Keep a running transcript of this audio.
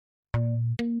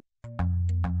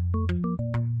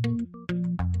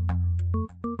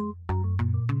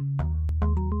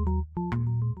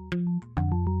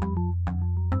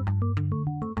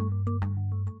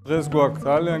დღეს გვაქვს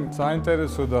ძალიან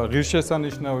საინტერესო და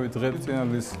ღირსშესანიშნავი დღე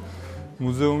წინანდალის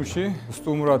მუზეუმში.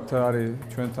 სტუმრად არის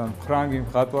ჩვენთან ფრანგი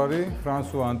მხატვარი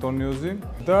ფრანსუა ანტონიოზი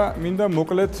და მინდა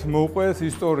მოკლედ მოვყვეს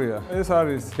ისტორია. ეს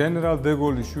არის გენერალ დე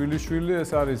გოლის შვილიშვილი,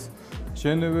 ეს არის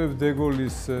ჟენევ დე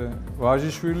გოლის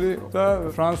ვაჟიშვილი და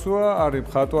ფრანსუა არის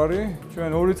მხატვარი. ჩვენ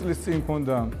 2 წლის წინ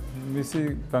მქონდა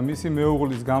მისი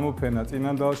მეუღლის გამოფენა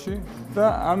წინანდალში და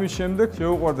ამის შემდეგ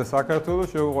შეუყვარდა საქართველოს,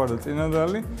 შეუყვარდა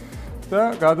წინანდალი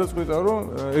და გადაწყვიტა რომ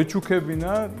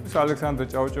ეჩუქებინა ალექსანდრე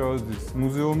ჭავჭავაძის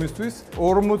მუზეუმისთვის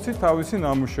 40 თავისი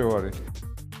ნამუშევარი.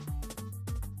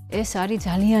 ეს არის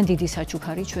ძალიან დიდი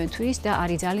საჩუქარი ჩვენთვის და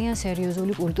არის ძალიან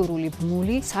სერიოზული კულტურული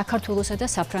ბმული საქართველოსა და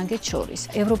საფრანგეთს შორის.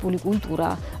 ევროპული კულტურა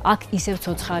აქ ისევ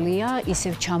ცოცხალია,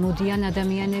 ისევ ჩამოდიან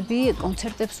ადამიანები,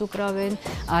 კონცერტებს უკრავენ,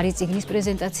 არის წიგნის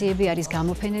პრეზენტაციები, არის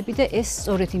გამოფენები და ეს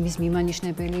სწორედ იმის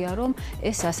მიმანიშნებელია, რომ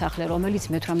ეს სასახლე, რომელიც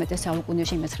მე-18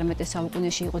 საუკუნეში, მე-19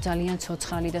 საუკუნეში იყო ძალიან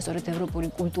ცოცხალი და სწორედ ევროპული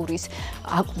კულტურის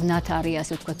აკვნათარი,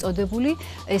 ასე ვთქვათ, წოდებული,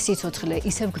 ეს სიცოცხლე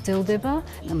ისევ გრძელდება.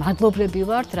 მადლობლები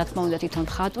ვართ, რა თქმა უნდა, თვითონ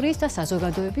მხატვრის და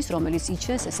საზოგადოების, რომელიც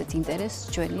იჩეს ესეთ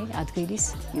ინტერესს ჩვენი ადგილის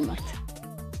მიმართ.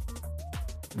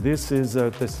 This is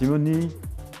a testimony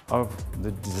of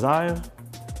the desire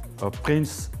of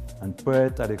Prince and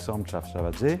poet Alexandre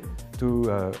ჭავჭავაძის to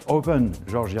open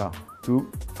Georgia to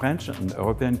French and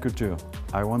European culture.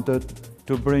 I wanted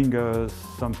to bring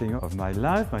something of my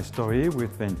life, my story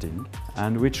with painting,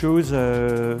 and we choose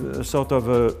a sort of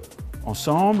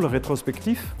ensemble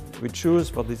rétrospectif. We choose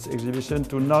for this exhibition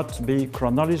to not be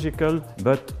chronological,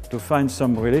 but to find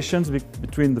some relations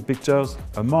between the pictures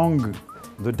among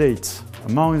the dates,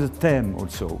 among the theme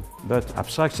also. But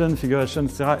abstraction, figuration,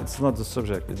 etc., it's not the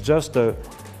subject. It's just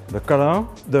the color,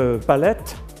 the palette.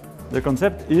 The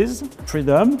concept is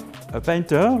freedom. A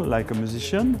painter, like a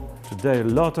musician. Today, a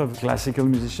lot of classical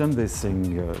musicians, they sing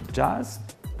jazz.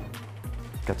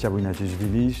 Katia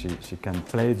Bouinatishvili, she can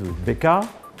play with Beka,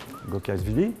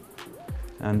 Gokiashvili.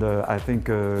 And I think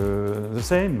the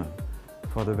same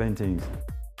for the paintings.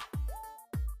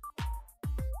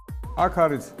 აქ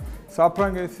არის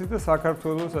საფრანგეთის და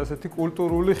საქართველოს ასეთი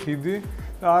კულტურული ხიდი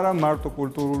და არა მარტო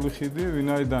კულტურული ხიდი,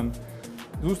 ვინაიდან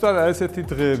ზუსტად ესეთი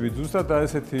დღეები, ზუსტად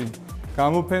ესეთი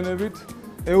გამოფენებით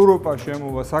ევროპა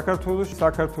შემოვა საქართველოში,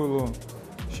 საქართველო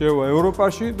შევა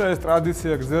ევროპაში და ეს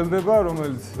ტრადიცია გრძელდება,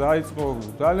 რომელიც დაიწყო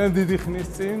ძალიან დიდი ხნის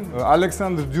წინ.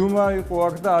 ალექსანდრე დიუმა იყო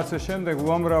აქ და ასე შემდეგ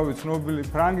უამრავი ცნობილი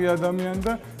ფრანგი ადამიანი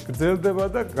და გრძელდება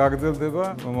და გაგრძელდება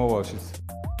მომავალშიც.